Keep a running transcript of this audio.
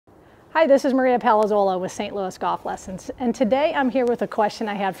Hi, this is Maria Palazzola with St. Louis Golf Lessons, and today I'm here with a question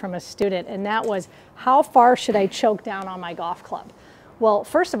I had from a student, and that was, how far should I choke down on my golf club? Well,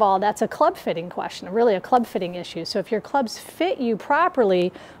 first of all, that's a club fitting question, really a club fitting issue. So if your clubs fit you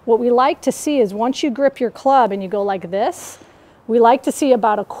properly, what we like to see is once you grip your club and you go like this, we like to see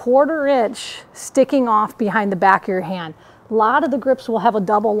about a 1/4 inch sticking off behind the back of your hand. A lot of the grips will have a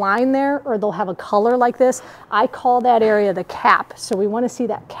double line there, or they'll have a color like this. I call that area the cap. So we want to see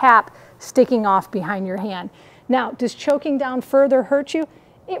that cap sticking off behind your hand. Now, does choking down further hurt you?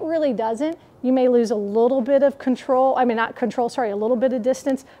 It really doesn't. You may lose a little bit of control, a little bit of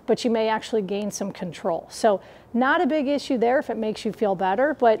distance, but you may actually gain some control. So not a big issue there if it makes you feel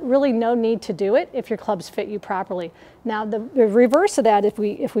better, but really no need to do it if your clubs fit you properly. Now the reverse of that, if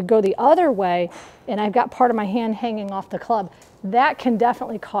we go the other way, and I've got part of my hand hanging off the club, that can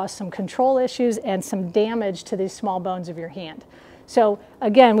definitely cause some control issues and some damage to these small bones of your hand. So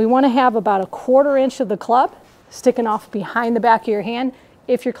again, we want to have about a 1/4 inch of the club sticking off behind the back of your hand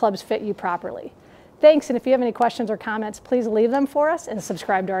if your clubs fit you properly. Thanks, and if you have any questions or comments, please leave them for us and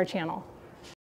subscribe to our channel.